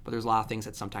 But there's a lot of things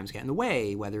that sometimes get in the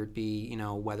way, whether it be,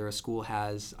 whether a school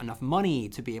has enough money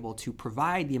to be able to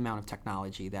provide the amount of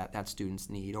technology that students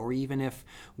need, or even if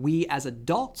we as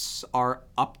adults are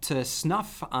up to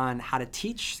snuff on how to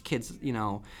teach kids,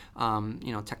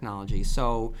 technology.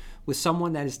 So with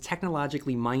someone that is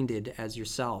technologically minded as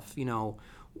yourself,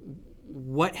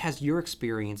 what has your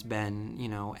experience been,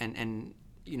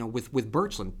 with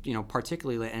Birchland,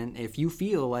 particularly, and if you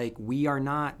feel like we are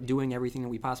not doing everything that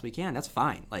we possibly can, that's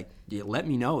fine. Like, let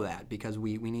me know that, because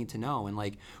we need to know. And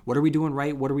like, what are we doing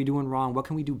right? What are we doing wrong? What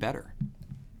can we do better?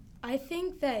 I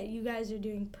think that you guys are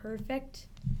doing perfect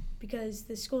because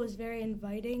the school is very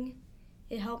inviting.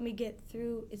 It's helping me get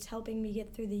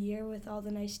through the year with all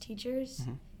the nice teachers.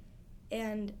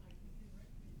 And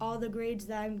all the grades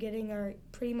that I'm getting are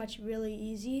pretty much really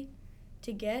easy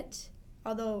to get,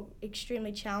 although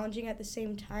extremely challenging at the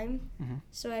same time.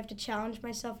 So I have to challenge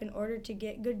myself in order to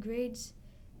get good grades.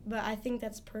 But I think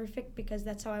that's perfect because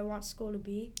that's how I want school to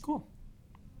be. Cool.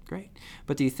 Great.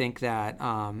 But do you think that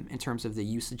in terms of the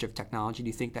usage of technology, do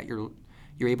you think that you're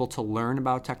able to learn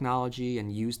about technology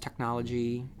and use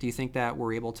technology? Do you think that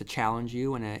we're able to challenge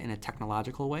you in a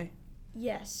technological way?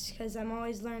 Yes, because I'm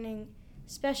always learning,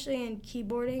 especially in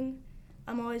keyboarding,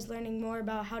 I'm always learning more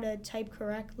about how to type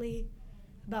correctly,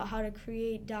 about how to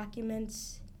create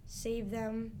documents, save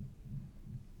them.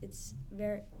 It's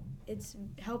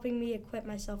helping me equip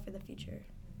myself for the future.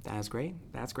 That's great.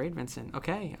 That's great, Vincent.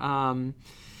 Okay.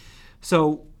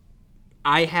 So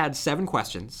I had 7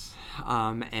 questions,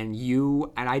 and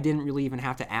I didn't really even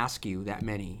have to ask you that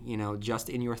many. Just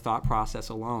in your thought process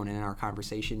alone and in our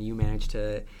conversation, you managed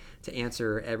to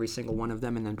answer every single one of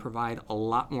them and then provide a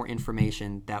lot more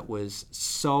information that was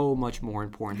so much more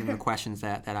important than the questions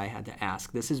that I had to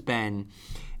ask. This has been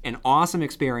an awesome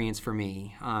experience for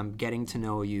me, getting to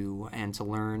know you and to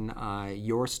learn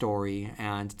your story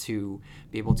and to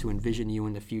be able to envision you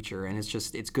in the future. And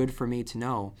it's good for me to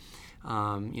know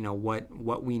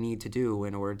what we need to do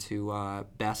in order to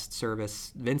best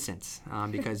service Vincent,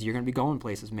 because you're going to be going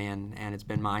places, man, and it's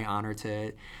been my honor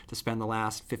to spend the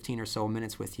last 15 or so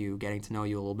minutes with you, getting to know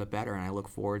you a little bit better, and I look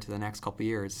forward to the next couple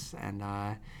years. And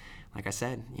like I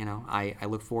said, I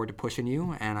look forward to pushing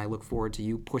you, and I look forward to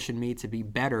you pushing me to be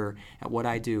better at what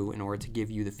I do in order to give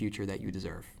you the future that you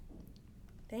deserve.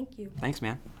 Thank you. Thanks,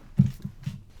 man.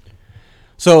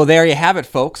 So there you have it,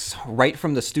 folks, right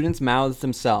from the students' mouths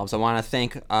themselves. I want to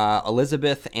thank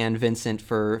Elizabeth and Vincent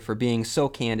for being so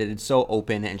candid and so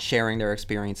open and sharing their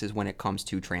experiences when it comes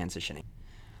to transitioning.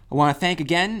 I want to thank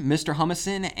again Mr.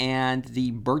 Humison and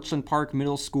the Birchland Park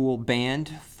Middle School Band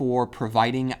for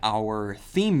providing our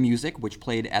theme music, which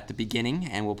played at the beginning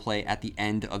and will play at the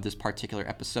end of this particular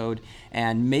episode.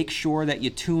 And make sure that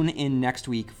you tune in next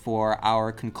week for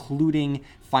our concluding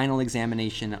final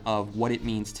examination of what it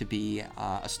means to be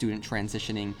a student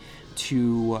transitioning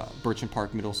to Birchland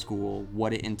Park Middle School,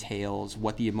 what it entails,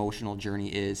 what the emotional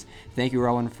journey is. Thank you,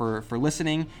 Rowan, for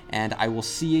listening, and I will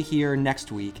see you here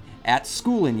next week at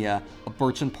Schoolin' Ya, a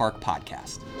Birchland Park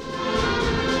podcast.